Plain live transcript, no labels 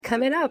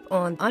coming up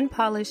on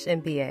Unpolished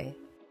MBA.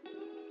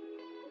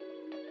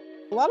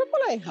 A lot of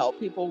what I help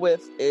people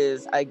with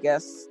is, I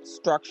guess,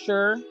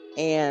 structure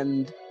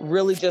and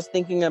really just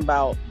thinking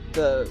about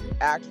the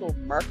actual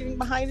marketing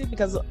behind it.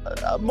 Because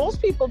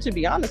most people, to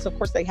be honest, of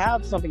course, they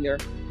have something they're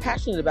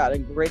passionate about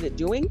and great at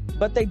doing,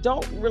 but they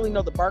don't really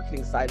know the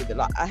marketing side of it.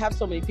 I have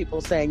so many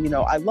people saying,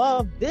 I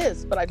love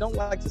this, but I don't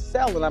like to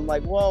sell. And I'm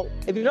like, well,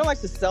 if you don't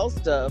like to sell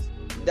stuff,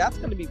 that's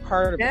going to be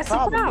part of the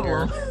problem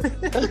here.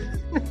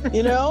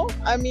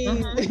 I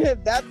mean,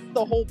 that's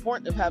the whole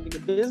point of having a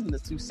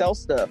business, to sell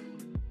stuff.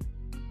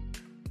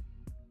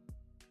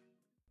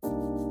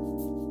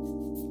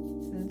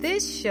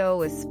 This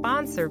show is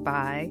sponsored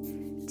by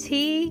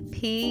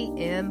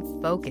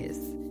TPM Focus,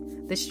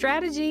 the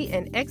strategy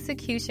and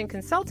execution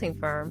consulting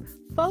firm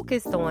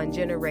focused on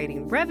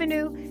generating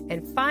revenue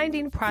and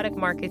finding product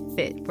market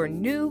fit for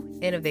new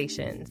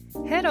innovations.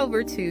 Head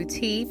over to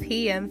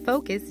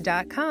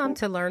tpmfocus.com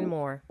to learn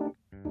more.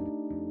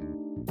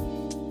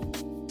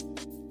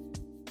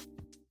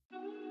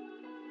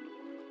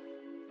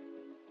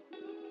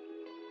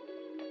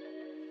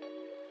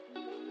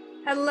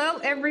 Hello,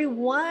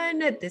 everyone.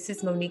 This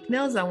is Monique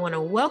Mills. I want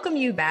to welcome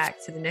you back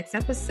to the next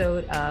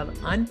episode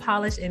of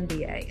Unpolished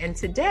MBA. And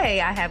today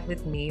I have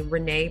with me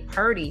Renee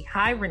Purdy.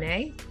 Hi,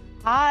 Renee.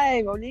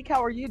 Hi, Monique.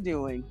 How are you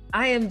doing?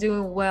 I am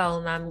doing well,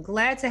 and I'm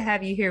glad to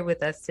have you here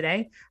with us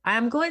today.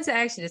 I'm going to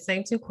ask you the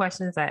same two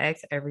questions I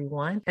ask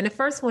everyone. And the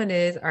first one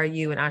is, are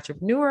you an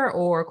entrepreneur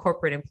or a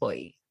corporate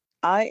employee?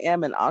 I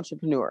am an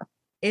entrepreneur.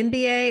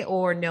 MBA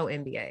or no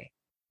MBA?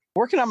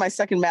 Working on my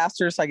second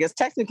master's, I guess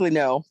technically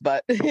no,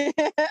 but.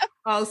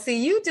 Oh,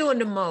 see, you doing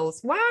the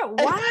most. Why?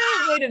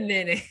 Wait a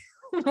minute.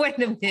 Wait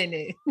a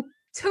minute.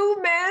 2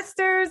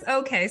 masters?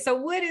 Okay, so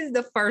what is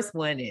the first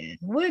one in?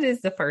 What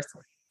is the first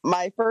one?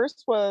 My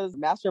first was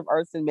Master of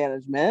Arts in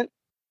Management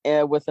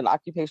with an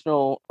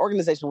occupational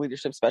organizational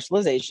leadership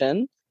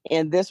specialization.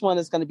 And this one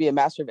is going to be a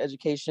Master of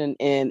Education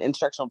in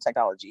Instructional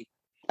Technology.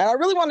 And I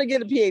really want to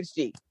get a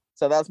PhD.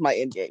 So that's my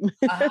end game.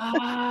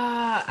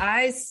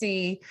 I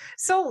see.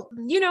 So,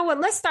 you know what?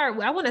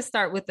 I want to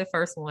start with the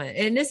first one.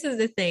 And this is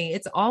the thing.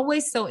 It's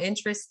always so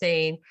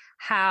interesting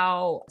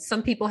how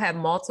some people have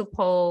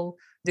multiple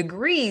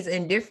degrees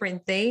in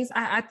different things.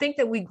 I think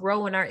that we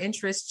grow and our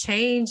interests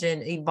change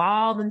and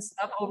evolve and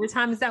stuff over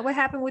time. Is that what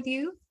happened with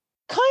you?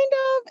 Kind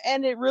of.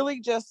 And it really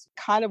just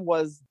kind of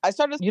was. I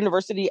started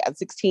university at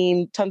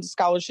 16, tons of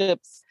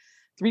scholarships.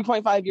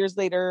 3.5 years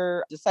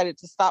later, decided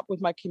to stop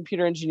with my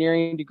computer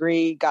engineering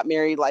degree, got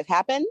married, life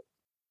happened.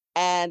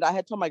 And I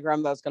had told my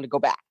grandma I was going to go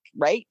back,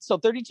 right? So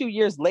 32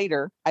 years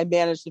later, I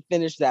managed to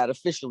finish that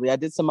officially. I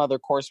did some other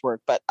coursework,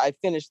 but I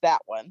finished that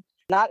one.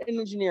 Not in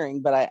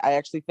engineering, but I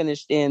actually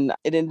finished it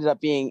ended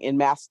up being in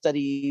math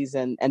studies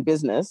and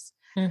business.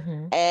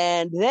 Mm-hmm.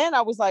 And then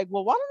I was like,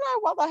 well,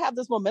 while I have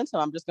this momentum,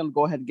 I'm just going to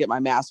go ahead and get my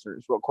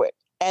master's real quick.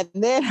 And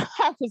then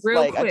I was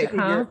I took a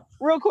year,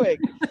 real quick.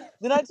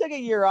 Then I took a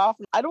year off.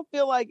 I don't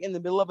feel like in the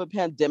middle of a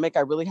pandemic,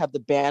 I really have the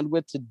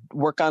bandwidth to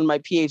work on my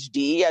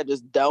PhD. I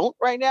just don't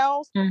right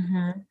now.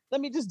 Mm-hmm. Let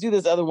me just do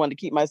this other one to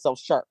keep myself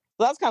sharp.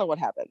 So that's kind of what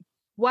happened.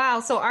 Wow.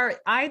 So are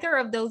either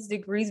of those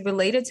degrees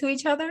related to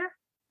each other?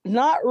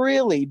 Not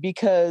really,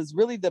 because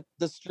really the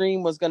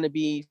stream was going to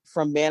be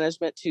from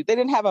management to, they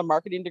didn't have a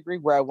marketing degree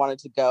where I wanted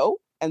to go.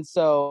 And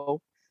so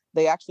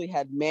they actually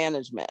had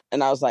management.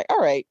 And I was like, all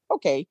right,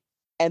 okay.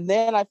 And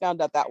then I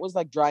found out that was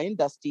like dry and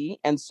dusty.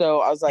 And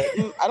so I was like,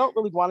 I don't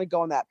really want to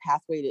go on that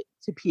pathway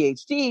to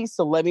PhD.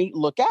 So let me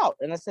look out.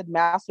 And I said,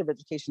 Master of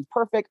Education is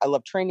perfect. I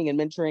love training and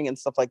mentoring and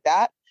stuff like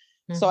that.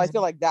 Mm-hmm. So I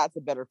feel like that's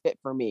a better fit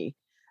for me.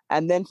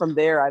 And then from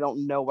there, I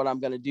don't know what I'm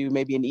going to do.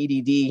 Maybe an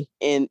EDD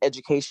in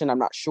education. I'm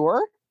not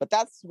sure. But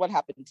that's what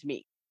happened to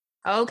me.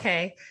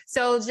 Okay.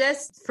 So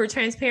just for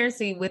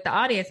transparency with the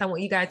audience, I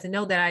want you guys to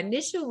know that I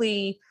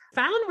initially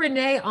found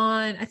Renee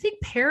on, I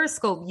think,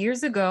 Periscope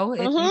years ago.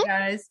 If you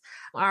guys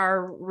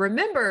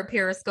remember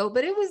Periscope,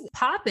 but it was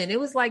popping. It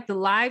was like the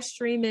live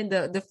streaming,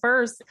 the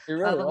first of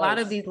a lot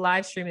of these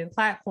live streaming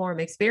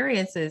platform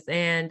experiences.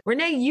 And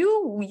Renee,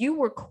 you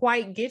were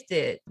quite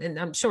gifted, and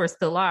I'm sure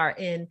still are,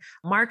 in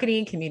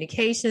marketing,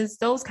 communications,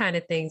 those kind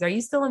of things. Are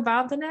you still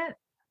involved in that?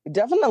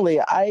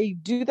 Definitely. I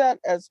do that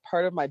as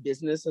part of my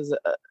business,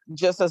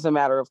 just as a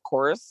matter of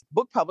course.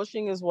 Book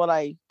publishing is what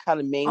I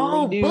kind of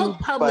mainly do. Book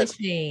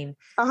publishing.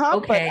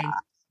 Okay.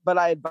 But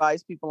I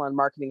advise people on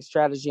marketing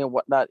strategy and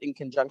whatnot in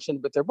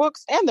conjunction with their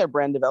books and their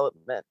brand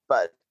development.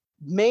 But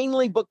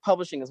mainly book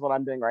publishing is what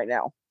I'm doing right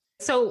now.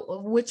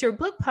 So with your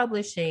book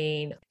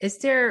publishing, is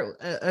there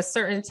a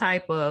certain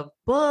type of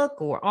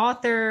book or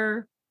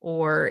author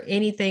or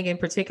anything in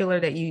particular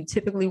that you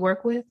typically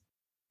work with?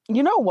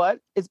 You know what?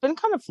 It's been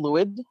kind of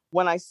fluid.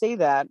 When I say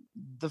that,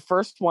 the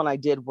first one I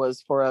did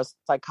was for a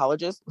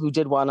psychologist who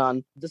did one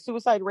on the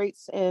suicide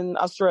rates in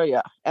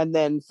Australia. And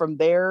then from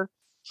there,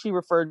 she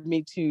referred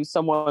me to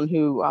someone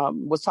who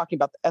was talking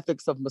about the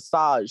ethics of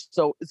massage.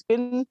 So it's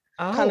been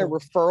kind of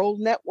referral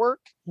network.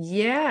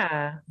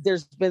 Yeah.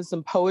 There's been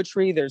some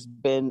poetry. There's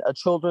been a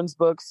children's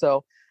book.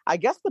 So I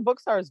guess the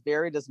books are as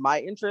varied as my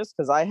interests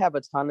because I have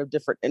a ton of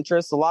different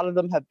interests. A lot of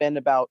them have been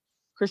about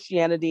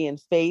Christianity and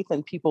faith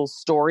and people's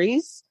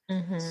stories.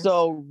 Mm-hmm.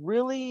 So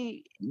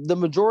really, the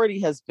majority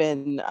has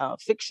been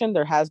fiction.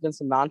 There has been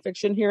some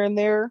nonfiction here and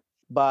there,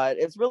 but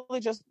it's really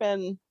just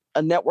been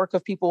a network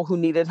of people who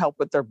needed help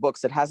with their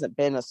books. It hasn't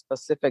been a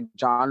specific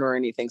genre or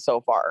anything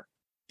so far.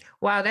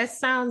 Wow, that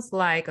sounds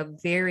like a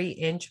very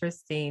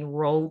interesting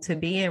role to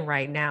be in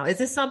right now. Is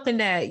this something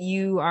that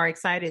you are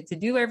excited to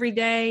do every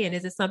day? And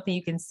is it something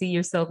you can see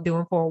yourself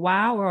doing for a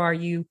while? Or are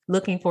you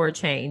looking for a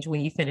change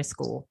when you finish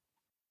school?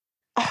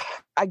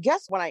 I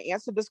guess when I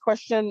answer this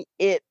question,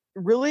 it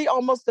really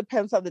almost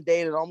depends on the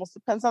day. It almost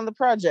depends on the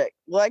project.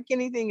 Like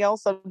anything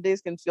else, some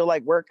days can feel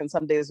like work and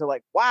some days are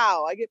like,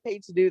 wow, I get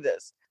paid to do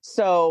this.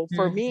 So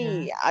for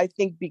me, I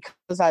think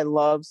because I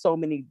love so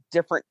many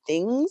different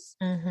things,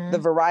 the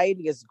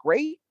variety is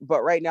great.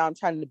 But right now I'm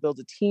trying to build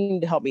a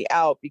team to help me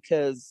out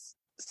because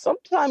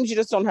sometimes you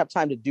just don't have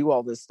time to do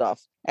all this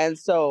stuff. And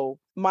so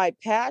my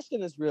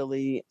passion is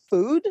really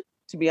food,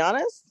 to be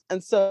honest.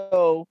 And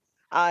so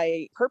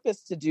I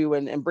purpose to do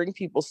and bring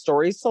people's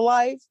stories to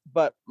life,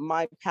 but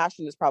my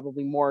passion is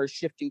probably more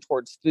shifting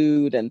towards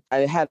food. And I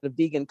had a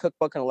vegan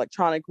cookbook, an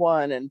electronic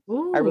one, and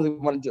I really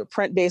want to do a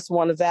print-based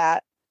one of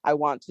that. I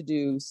want to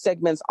do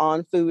segments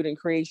on food and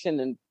creation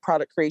and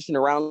product creation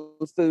around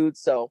food.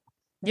 So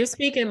you're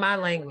speaking my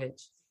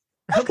language.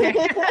 Okay.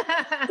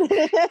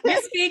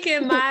 You're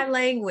speaking my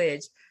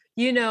language.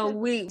 You know,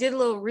 we did a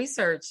little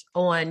research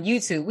on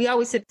YouTube. We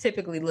always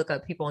typically look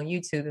up people on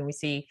YouTube and we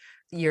see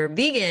your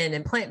vegan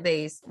and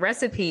plant-based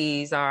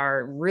recipes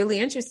are really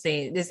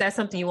interesting. Is that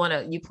something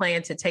you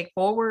plan to take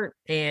forward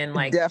and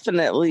like?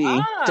 Definitely.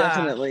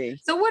 Definitely.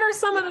 So what are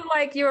some of the,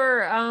 like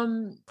your,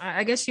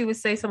 I guess you would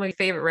say some of your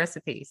favorite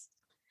recipes?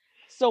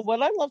 So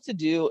what I love to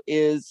do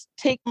is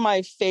take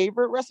my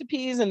favorite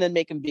recipes and then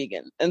make them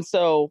vegan. And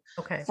so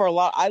for a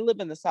lot, I live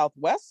in the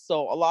Southwest.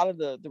 So a lot of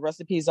the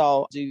recipes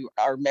I'll do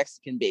are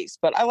Mexican based,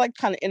 but I like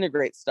kind of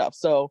integrate stuff.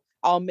 So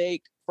I'll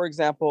make, for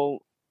example,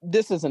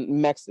 this isn't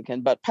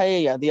Mexican, but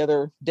paella. The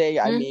other day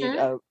I made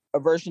a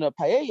version of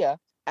paella.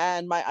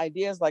 And my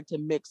idea is like to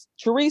mix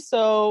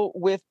chorizo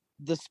with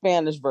the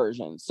Spanish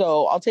version.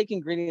 So I'll take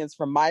ingredients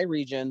from my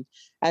region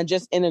and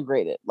just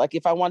integrate it. Like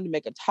if I wanted to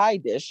make a Thai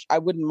dish, I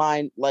wouldn't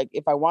mind, like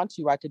if I want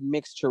to, I could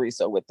mix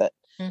chorizo with it.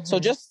 So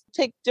just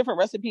take different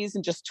recipes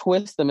and just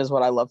twist them is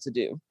what I love to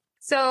do.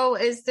 So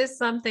is this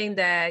something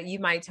that you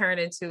might turn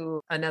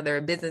into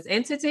another business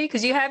entity?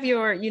 Because you have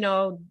your,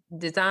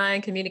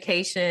 design,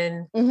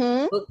 communication,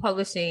 book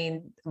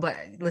publishing. But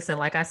listen,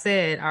 like I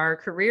said, our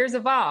careers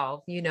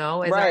evolve,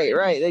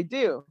 Right. They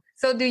do.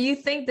 So do you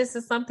think this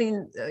is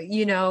something,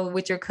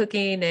 with your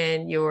cooking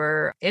and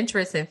your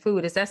interest in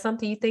food, is that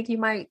something you think you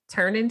might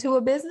turn into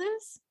a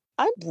business?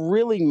 I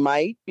really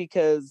might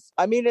because,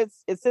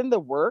 it's in the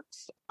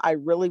works. I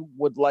really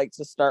would like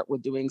to start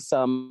with doing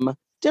some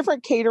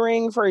different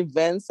catering for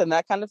events and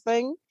that kind of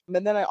thing.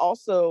 And then I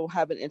also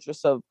have an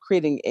interest of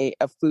creating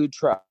a food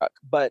truck.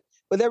 But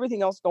with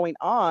everything else going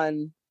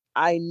on,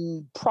 I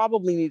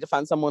probably need to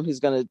find someone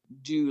who's going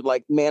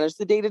to manage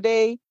the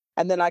day-to-day.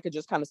 And then I could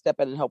just kind of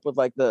step in and help with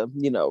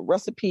the,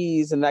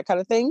 recipes and that kind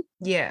of thing.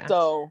 Yeah.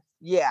 So,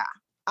 yeah,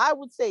 I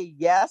would say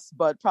yes,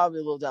 but probably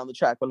a little down the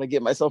track when I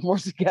get myself more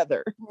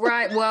together.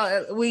 Right.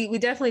 Well, we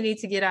definitely need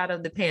to get out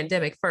of the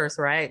pandemic first,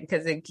 right?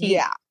 Because it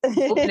keeps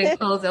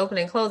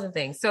opening, closing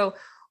things. So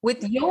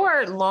with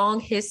your long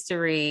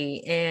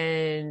history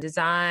in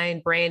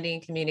design,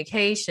 branding,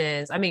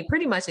 communications,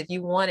 pretty much if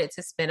you wanted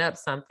to spin up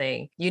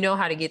something, you know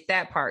how to get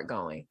that part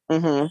going.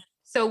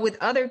 So with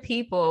other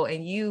people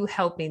and you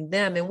helping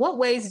them, in what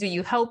ways do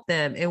you help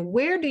them? And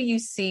where do you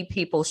see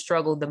people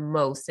struggle the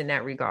most in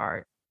that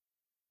regard?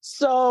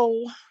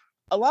 So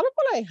a lot of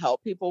what I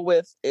help people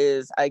with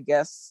is, I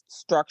guess,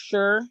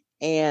 structure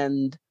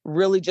and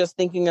really just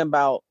thinking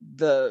about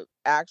the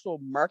actual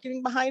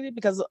marketing behind it.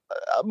 Because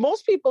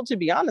most people, to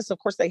be honest, of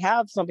course, they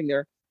have something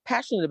they're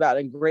passionate about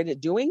and great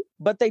at doing,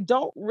 but they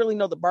don't really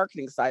know the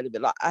marketing side of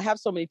it. I have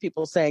so many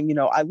people saying,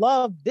 I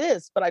love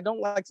this, but I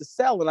don't like to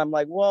sell. And I'm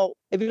like, well,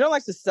 if you don't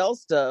like to sell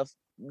stuff,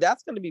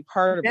 that's going to be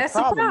part of the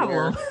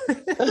problem.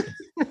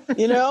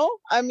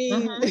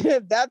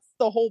 That's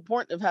the whole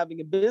point of having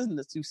a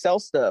business, to sell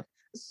stuff.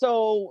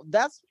 So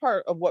that's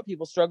part of what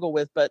people struggle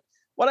with. But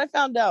what I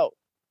found out,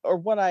 or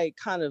what I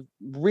kind of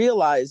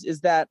realized,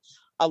 is that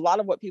a lot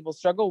of what people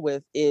struggle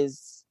with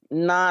is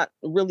not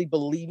really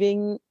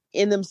believing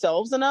in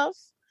themselves enough.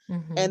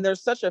 And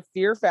there's such a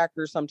fear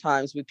factor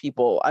sometimes with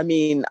people.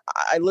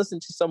 I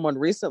listened to someone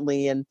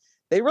recently and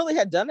they really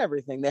had done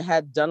everything. They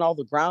had done all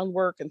the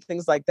groundwork and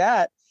things like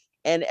that.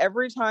 And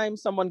every time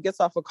someone gets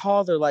off a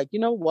call, they're like, you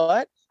know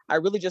what? I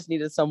really just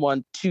needed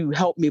someone to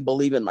help me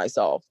believe in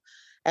myself.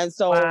 And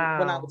so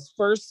when I was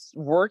first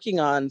working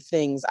on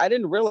things, I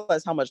didn't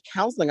realize how much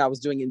counseling I was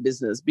doing in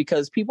business,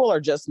 because people are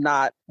just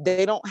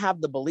they don't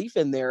have the belief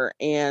in there.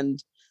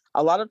 And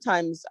a lot of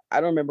times,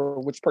 I don't remember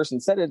which person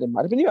said it. It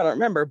might have been you. I don't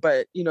remember.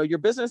 But, your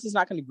business is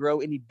not going to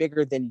grow any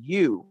bigger than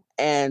you.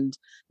 And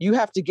you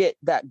have to get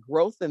that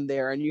growth in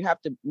there. And you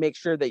have to make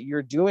sure that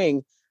you're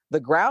doing the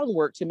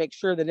groundwork to make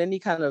sure that any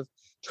kind of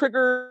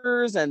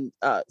triggers and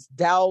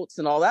doubts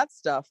and all that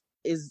stuff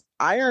is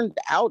ironed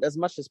out as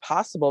much as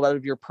possible out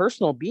of your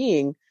personal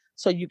being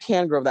so you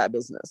can grow that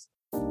business.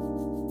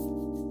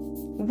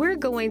 We're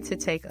going to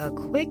take a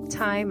quick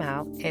time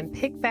out and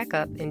pick back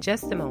up in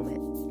just a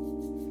moment.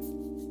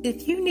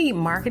 If you need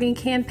marketing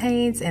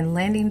campaigns and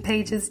landing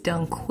pages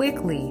done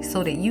quickly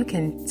so that you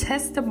can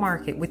test the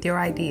market with your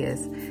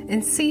ideas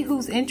and see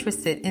who's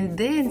interested and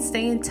then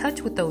stay in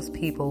touch with those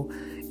people,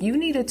 you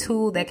need a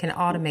tool that can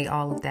automate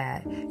all of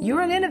that. You're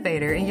an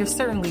innovator and you're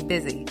certainly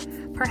busy.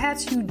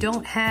 Perhaps you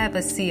don't have a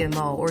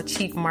CMO or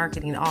chief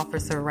marketing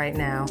officer right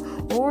now,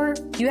 or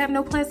you have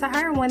no plans to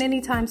hire one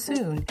anytime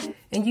soon.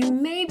 And you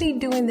may be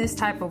doing this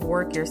type of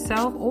work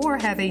yourself or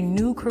have a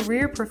new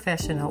career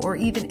professional or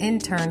even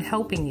intern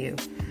helping you.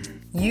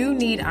 You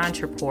need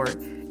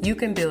Ontraport. You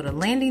can build a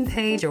landing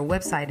page or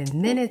website in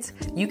minutes.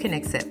 You can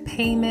accept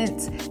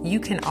payments.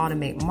 You can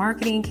automate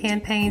marketing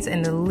campaigns,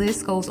 and the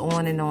list goes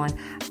on and on.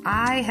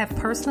 I have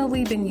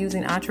personally been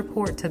using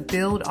Ontraport to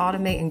build,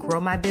 automate, and grow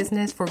my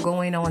business for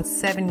going on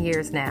 7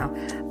 years now.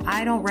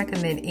 I don't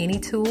recommend any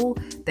tool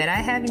that I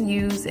haven't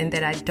used and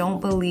that I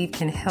don't believe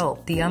can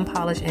help the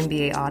unpolished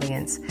MBA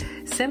audience.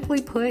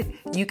 Simply put,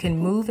 you can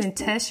move and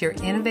test your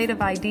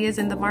innovative ideas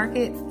in the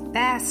market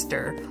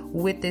faster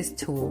with this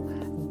tool.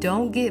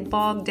 Don't get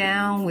bogged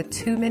down with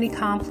too many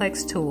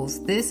complex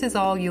tools. This is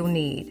all you'll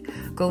need.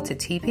 Go to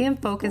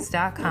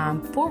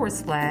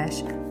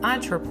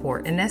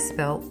tpmfocus.com/Ontraport, and that's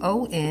spelled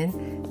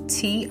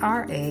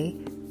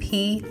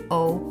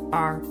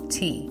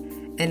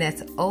ONTRAPORT. And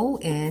that's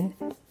ONTRAPORT.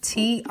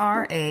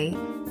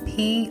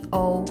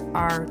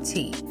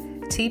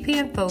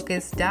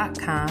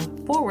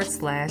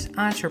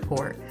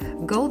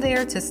 tpmfocus.com/Ontraport. Go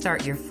there to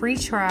start your free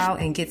trial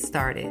and get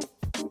started.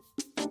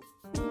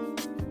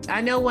 I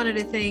know one of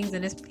the things,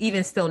 and it's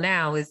even still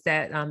now, is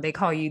that they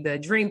call you the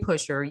dream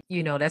pusher.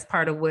 You know, that's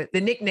part of what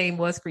the nickname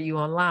was for you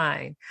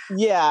online.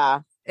 Yeah.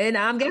 And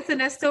I'm guessing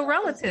that's still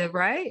relative,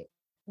 right?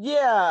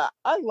 Yeah,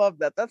 I love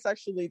that. That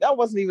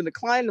wasn't even a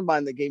client of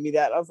mine that gave me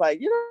that. I was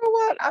like, you know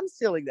what? I'm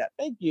stealing that.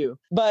 Thank you.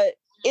 But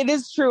it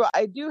is true.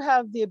 I do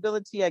have the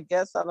ability, I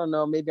guess, I don't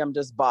know, maybe I'm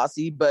just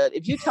bossy, but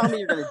if you tell me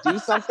you're going to do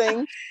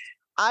something,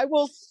 I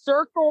will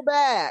circle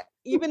back.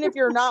 Even if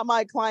you're not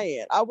my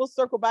client, I will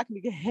circle back and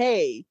be,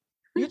 hey,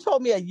 you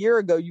told me a year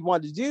ago you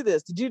wanted to do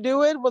this. Did you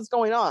do it? What's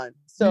going on?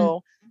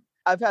 So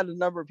I've had a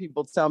number of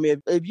people tell me,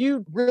 if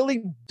you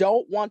really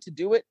don't want to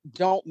do it,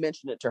 don't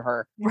mention it to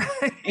her.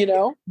 Right. You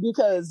know,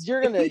 because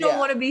you're going to. You don't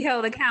want to be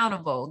held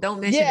accountable.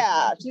 Don't mention it.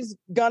 Yeah, she's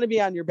going to be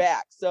on your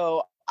back.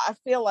 So I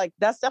feel like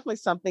that's definitely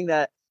something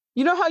that,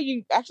 you know how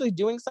you actually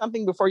doing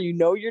something before you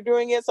know you're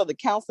doing it? So the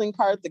counseling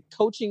part, the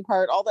coaching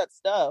part, all that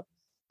stuff,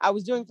 I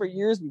was doing for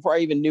years before I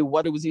even knew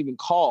what it was even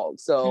called.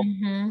 So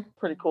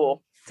pretty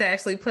cool. To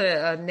actually put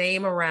a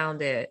name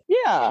around it.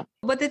 Yeah.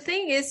 But the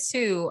thing is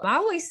too, I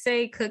always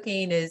say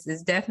cooking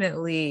is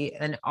definitely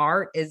an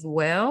art as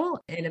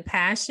well and a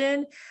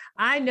passion.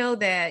 I know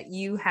that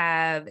you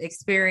have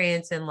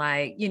experience in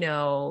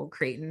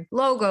creating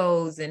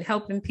logos and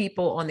helping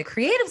people on the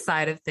creative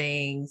side of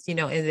things, in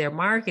their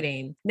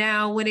marketing.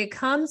 Now, when it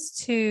comes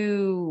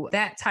to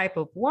that type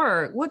of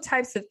work, what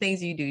types of things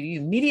do?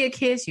 You do media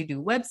kits, you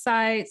do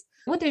websites.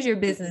 What does your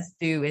business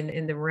do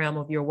in the realm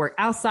of your work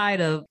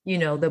outside of,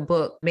 the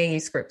book,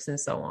 manuscripts, and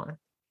so on?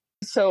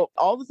 So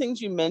all the things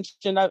you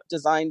mentioned, I've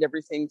designed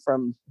everything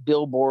from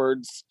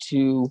billboards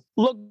to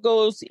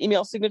logos,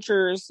 email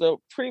signatures. So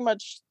pretty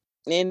much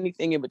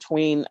anything in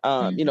between,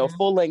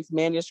 full length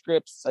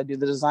manuscripts. I do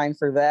the design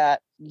for that.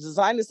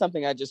 Design is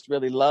something I just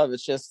really love.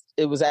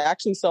 It was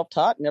actually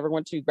self-taught. Never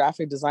went to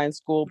graphic design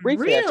school.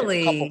 Briefly, I took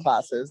a couple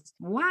classes.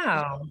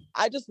 Wow.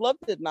 I just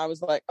loved it. And I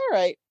was like, all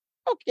right,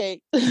 okay,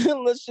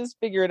 let's just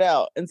figure it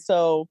out. And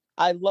so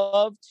I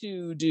love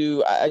to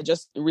I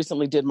just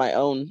recently did my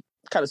own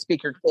kind of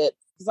speaker kit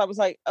because I was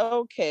like,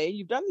 okay,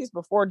 you've done these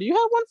before. Do you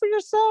have one for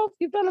yourself?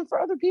 You've done them for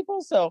other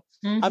people. So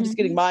I'm just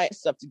getting my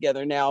stuff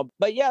together now.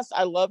 But yes,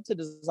 I love to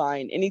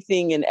design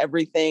anything and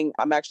everything.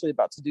 I'm actually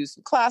about to do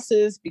some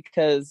classes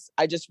because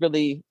I just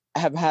really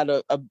have had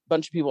a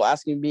bunch of people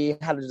asking me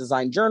how to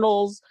design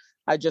journals.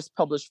 I just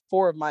published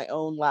 4 of my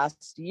own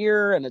last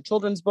year and a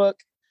children's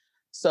book.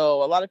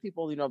 So a lot of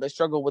people, they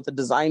struggle with the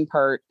design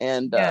part,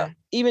 and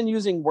even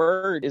using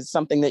Word is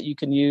something that you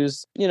can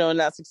use, and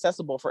that's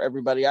accessible for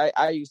everybody.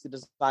 I used to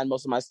design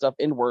most of my stuff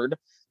in Word.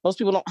 Most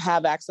people don't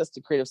have access to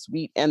Creative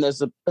Suite, and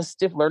there's a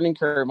stiff learning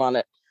curve on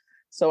it.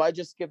 So I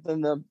just give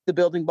them the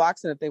building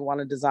blocks, and if they want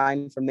to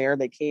design from there,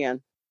 they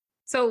can.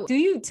 So do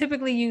you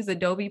typically use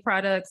Adobe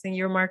products in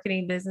your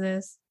marketing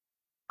business?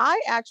 I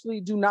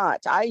actually do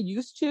not. I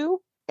used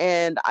to.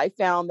 And I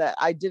found that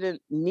I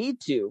didn't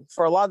need to.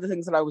 For a lot of the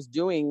things that I was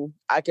doing,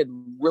 I could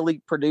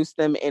really produce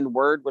them in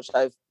Word, which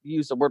I've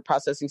used a word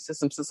processing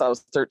system since I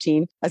was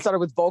 13. I started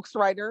with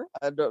Volkswriter.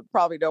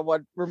 Probably no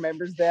one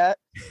remembers that.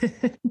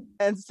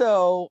 And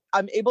so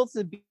I'm able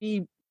to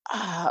be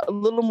a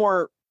little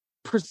more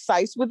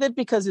precise with it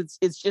because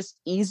it's just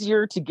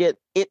easier to get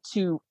it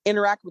to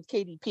interact with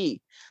KDP.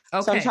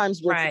 Okay,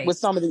 sometimes with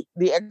some of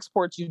the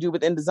exports you do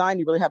with InDesign,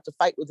 you really have to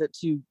fight with it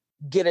to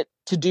get it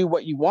to do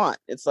what you want.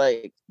 It's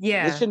like,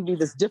 it shouldn't be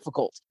this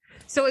difficult.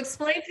 So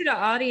explain to the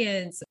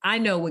audience, I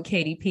know what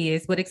KDP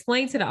is, but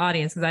explain to the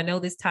audience, because I know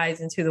this ties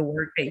into the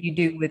work that you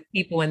do with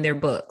people and their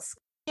books.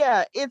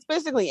 Yeah, it's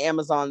basically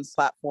Amazon's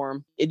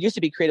platform. It used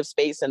to be Creative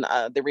Space, and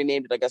they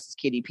renamed it, I guess, as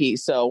KDP.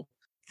 So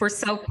for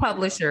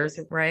self-publishers,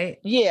 right?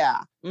 Yeah.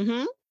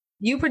 Mm-hmm.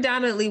 You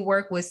predominantly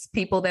work with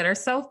people that are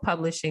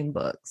self-publishing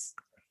books.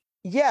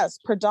 Yes,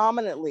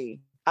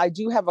 predominantly. I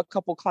do have a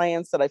couple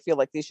clients that I feel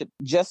like they should,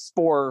 just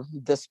for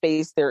the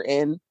space they're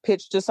in,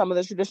 pitch to some of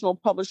the traditional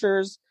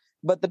publishers.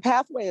 But the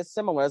pathway is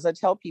similar. As I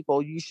tell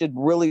people, you should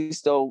really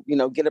still,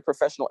 get a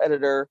professional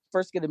editor,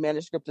 first get a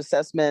manuscript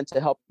assessment to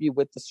help you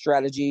with the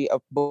strategy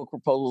of book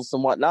proposals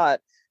and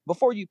whatnot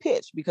before you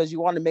pitch, because you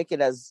want to make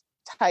it as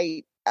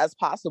tight as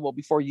possible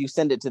before you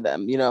send it to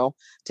them.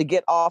 To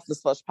get off the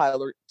slush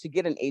pile or to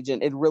get an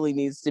agent, it really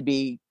needs to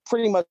be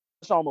pretty much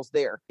almost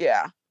there.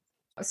 Yeah.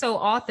 So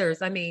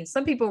authors, I mean,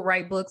 some people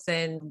write books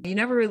and you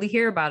never really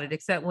hear about it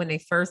except when they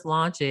first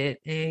launch it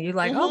and you're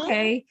like,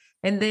 okay.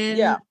 And then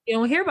you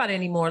don't hear about it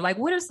anymore. Like,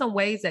 what are some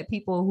ways that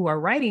people who are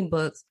writing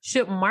books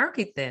should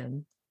market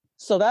them?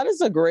 So that is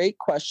a great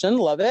question.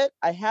 Love it.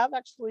 I have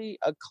actually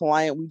a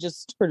client. We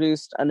just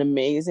produced an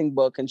amazing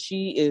book and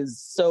she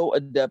is so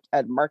adept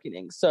at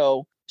marketing.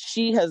 So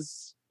she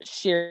has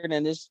shared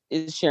and is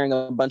sharing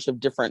a bunch of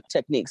different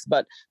techniques.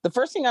 But the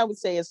first thing I would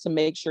say is to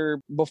make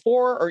sure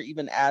before or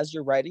even as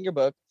you're writing your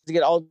book, to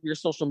get all of your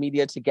social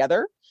media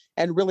together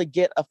and really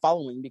get a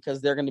following,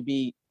 because they're going to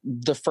be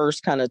the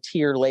first kind of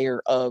tier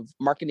layer of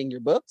marketing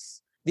your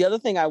books. The other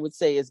thing I would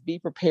say is be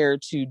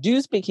prepared to do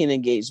speaking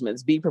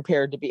engagements, be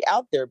prepared to be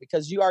out there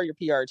because you are your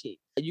PR team.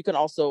 You can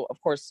also, of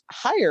course,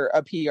 hire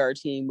a PR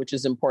team, which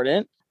is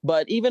important.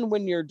 But even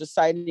when you're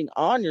deciding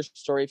on your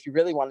story, if you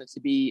really want it to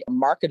be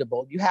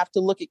marketable, you have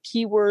to look at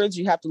keywords.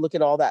 You have to look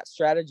at all that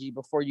strategy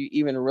before you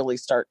even really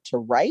start to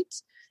write,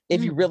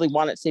 if you really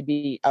want it to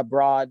be a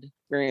broad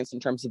experience in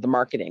terms of the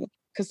marketing.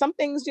 Because some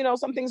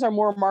things are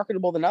more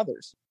marketable than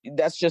others.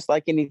 That's just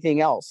like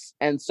anything else.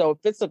 And so if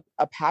it's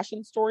a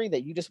passion story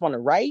that you just want to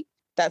write,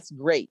 that's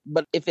great.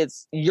 But if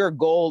it's your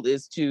goal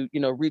is to,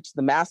 reach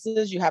the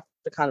masses, you have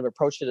to kind of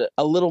approach it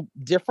a little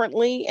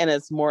differently. And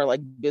it's more like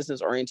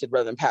business oriented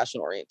rather than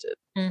passion oriented.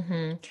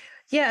 Mm-hmm.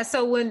 Yeah.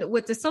 So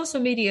with the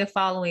social media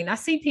following, I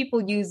see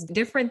people use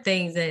different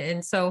things.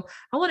 And so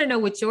I want to know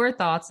what your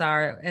thoughts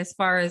are as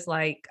far as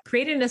like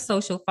creating a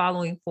social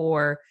following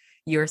for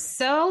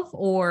yourself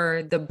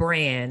or the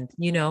brand,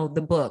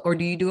 the book, or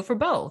do you do it for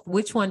both?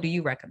 Which one do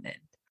you recommend?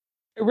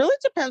 It really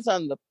depends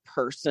on the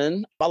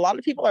person. A lot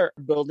of people are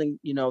building,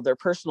 their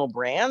personal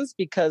brands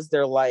because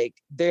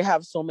they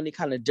have so many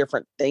kind of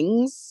different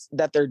things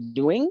that they're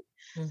doing.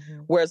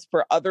 Mm-hmm. Whereas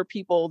for other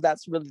people,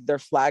 that's really their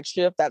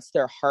flagship. That's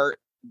their heart.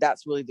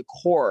 That's really the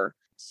core.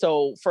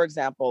 So for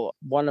example,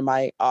 one of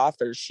my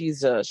authors,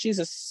 she's a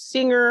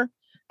singer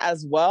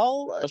as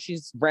well.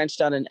 She's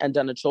branched out and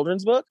done a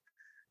children's book.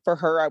 For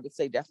her, I would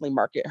say definitely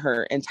market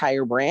her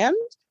entire brand.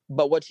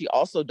 But what she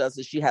also does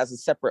is she has a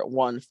separate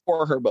one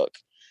for her book.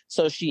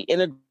 So she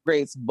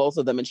integrates both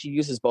of them and she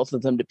uses both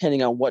of them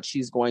depending on what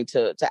she's going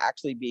to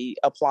actually be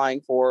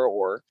applying for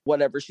or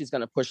whatever she's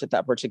going to push at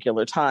that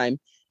particular time.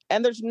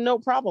 And there's no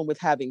problem with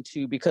having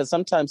two because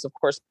sometimes, of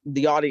course,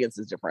 the audience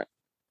is different.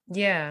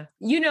 Yeah.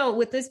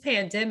 With this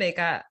pandemic,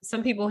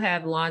 some people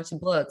have launched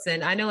books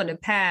and I know in the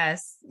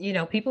past,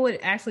 people would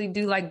actually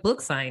do like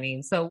book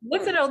signings. So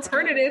what's an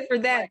alternative for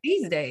that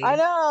these days? I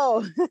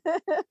know.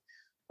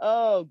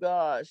 Oh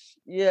gosh.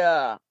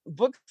 Yeah.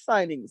 Book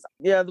signings.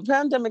 Yeah. The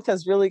pandemic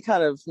has really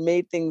kind of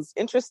made things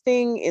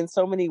interesting in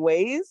so many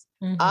ways.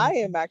 Mm-hmm. I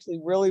am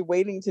actually really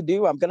waiting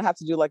I'm going to have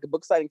to do like a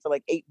book signing for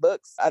like 8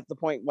 books at the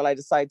point when I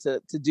decide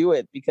to do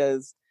it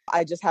because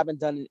I just haven't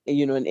done,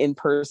 an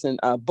in-person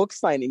book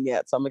signing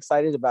yet. So I'm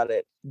excited about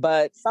it.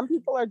 But some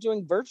people are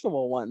doing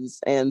virtual ones.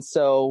 And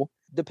so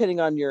depending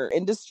on your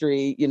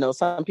industry,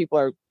 some people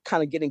are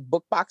kind of getting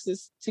book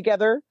boxes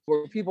together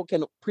where people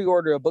can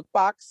pre-order a book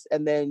box.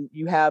 And then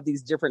you have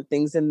these different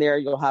things in there.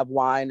 You'll have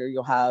wine or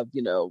you'll have,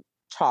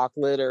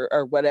 chocolate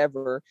or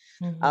whatever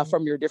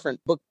from your different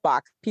book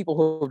box people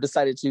who have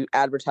decided to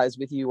advertise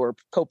with you or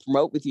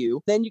co-promote with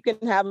you. Then you can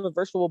have a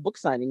virtual book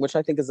signing, which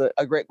I think is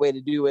a great way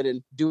to do it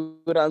and do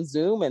it on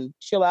Zoom and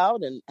chill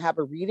out and have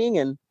a reading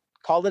and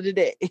call it a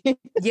day.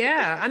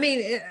 Yeah. I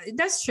mean,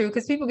 that's true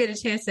because people get a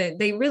chance that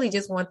they really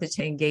just want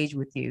to engage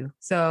with you.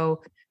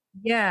 So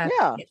yeah.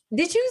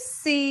 Did you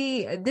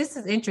see, this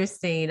is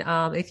interesting.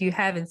 If you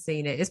haven't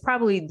seen it, it's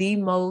probably the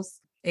most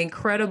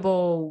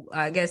incredible,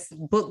 I guess,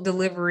 book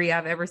delivery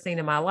I've ever seen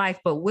in my life.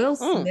 But Will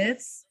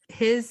Smith's,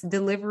 his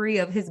delivery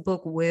of his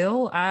book,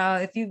 Will,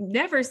 if you've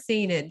never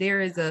seen it,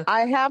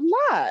 I have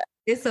not.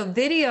 It's a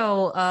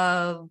video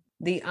of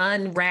the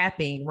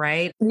unwrapping,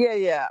 right?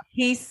 Yeah.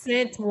 He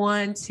sent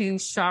one to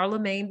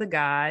Charlemagne the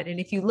God. And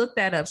if you look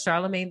that up,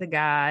 Charlemagne the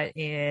God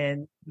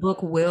and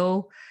book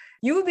Will,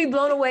 You would be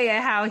blown away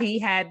at how he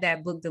had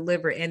that book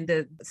delivered and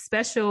the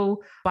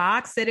special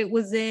box that it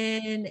was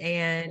in.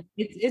 And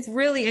it's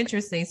really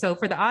interesting. So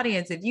for the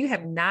audience, if you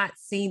have not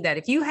seen that,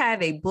 if you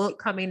have a book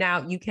coming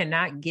out you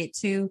cannot get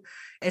to,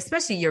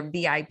 especially your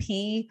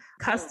VIP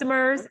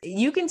customers,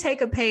 you can take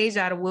a page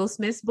out of Will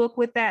Smith's book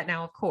with that.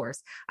 Now, of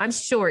course, I'm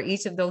sure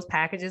each of those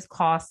packages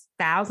costs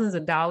thousands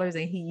of dollars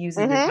and he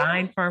uses a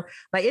design firm.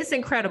 Like, it's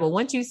incredible.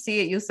 Once you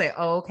see it, you'll say,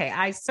 oh, okay,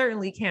 I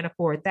certainly can't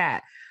afford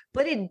that.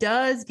 But it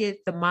does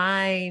get the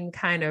mind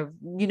kind of,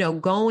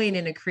 going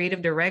in a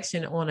creative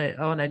direction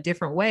on a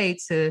different way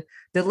to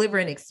deliver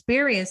an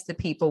experience to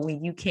people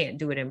when you can't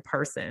do it in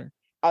person.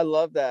 I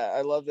love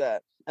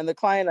that. And the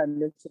client I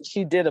mentioned,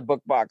 she did a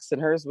book box,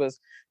 and hers was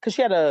because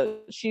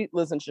she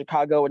lives in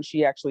Chicago, and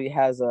she actually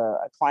has a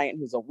client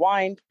who's a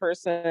wine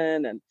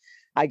person. And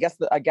I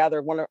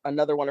gather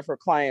another one of her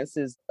clients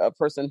is a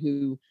person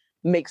who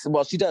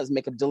she does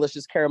make a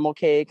delicious caramel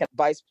cake.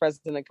 Vice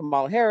President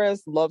Kamala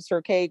Harris loves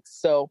her cakes.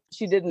 So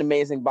she did an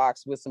amazing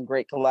box with some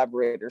great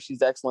collaborators.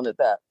 She's excellent at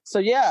that. So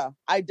yeah,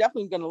 I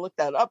definitely going to look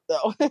that up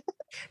though.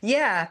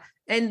 Yeah.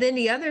 And then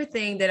the other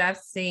thing that I've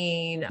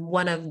seen,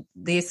 one of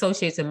the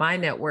associates in my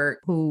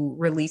network who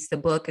released the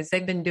book, is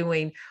they've been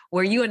doing,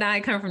 where you and I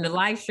come from the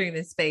live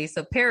streaming space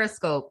of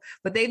Periscope,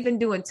 but they've been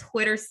doing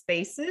Twitter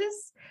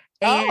Spaces.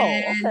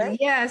 And okay.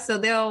 Yeah, so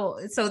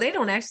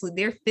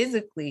they're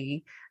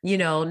physically,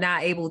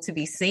 not able to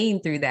be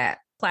seen through that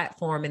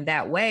platform in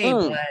that way,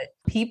 but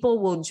people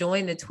will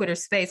join the Twitter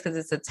space because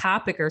it's a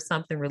topic or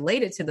something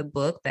related to the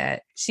book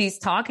that she's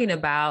talking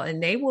about.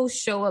 And they will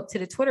show up to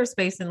the Twitter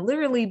space and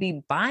literally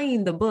be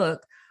buying the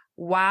book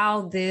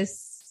while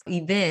this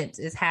event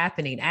is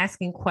happening,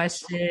 asking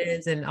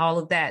questions and all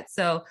of that.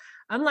 So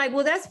I'm like,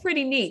 well, that's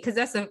pretty neat because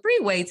that's a free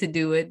way to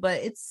do it,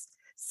 but it's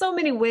so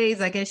many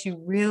ways, I guess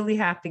you really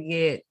have to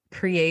get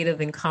creative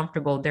and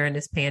comfortable during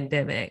this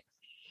pandemic.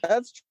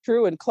 That's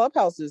true. And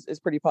Clubhouse is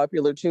pretty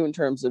popular too, in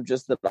terms of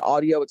just the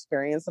audio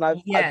experience. And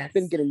I've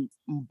been getting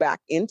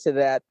back into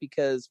that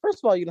because, first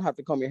of all, you don't have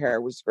to comb your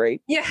hair, which is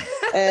great. Yeah.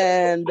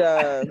 And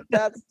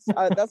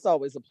that's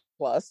always a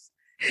plus.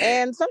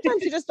 And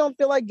sometimes you just don't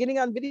feel like getting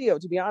on video,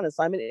 to be honest.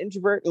 I'm an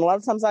introvert, and a lot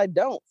of times I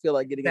don't feel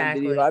like getting on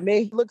video. I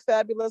may look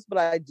fabulous, but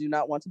I do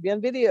not want to be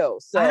on video.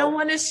 So I don't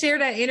want to share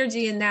that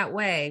energy in that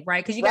way,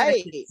 right? Because you got to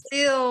sit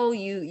still.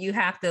 You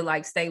have to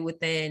like stay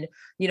within,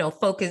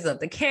 focus of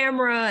the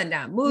camera and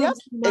not move too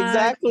much.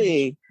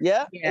 Exactly.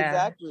 Yeah,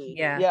 exactly.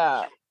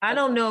 Yeah. I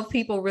don't know if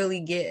people really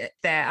get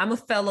that. I'm a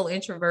fellow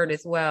introvert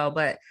as well,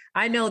 but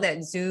I know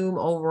that Zoom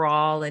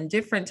overall and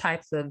different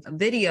types of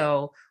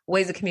video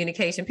ways of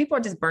communication, people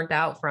are just burnt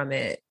out from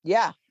it.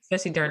 Yeah.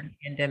 Especially during the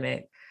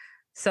pandemic.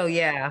 So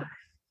yeah.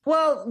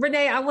 Well,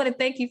 Renee, I want to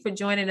thank you for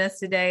joining us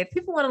today. If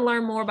people want to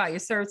learn more about your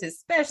services,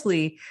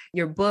 especially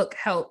your book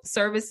help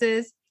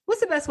services,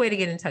 what's the best way to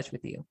get in touch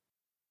with you?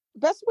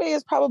 Best way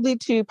is probably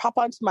to pop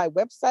onto my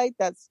website.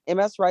 That's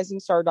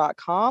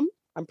msrisingstar.com.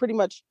 I'm pretty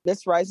much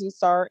Miss Rising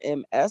Star,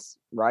 MS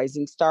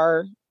Rising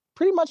Star,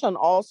 pretty much on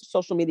all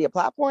social media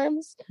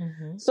platforms.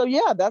 Mm-hmm. So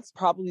yeah, that's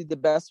probably the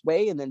best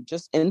way. And then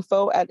just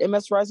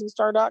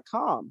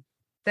info@msrisingstar.com.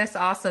 That's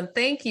awesome.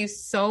 Thank you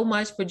so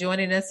much for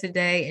joining us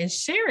today and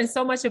sharing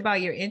so much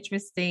about your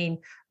interesting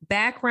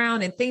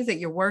background and things that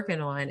you're working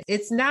on.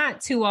 It's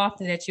not too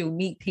often that you'll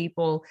meet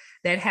people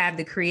that have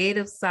the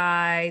creative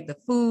side, the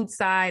food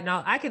side, and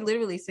all. I could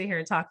literally sit here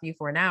and talk to you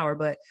for an hour,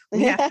 but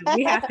we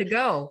have to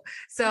go.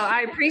 So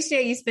I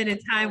appreciate you spending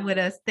time with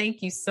us.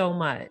 Thank you so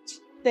much.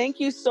 Thank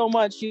you so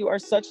much. You are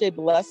such a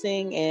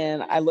blessing,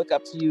 and I look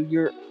up to you.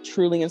 You're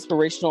truly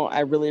inspirational.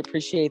 I really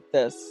appreciate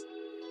this.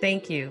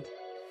 Thank you.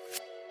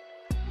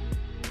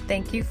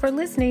 Thank you for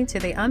listening to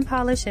the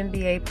Unpolished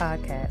MBA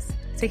podcast.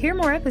 To hear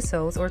more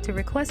episodes or to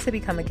request to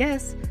become a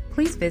guest,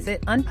 please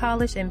visit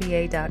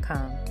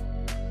unpolishedmba.com.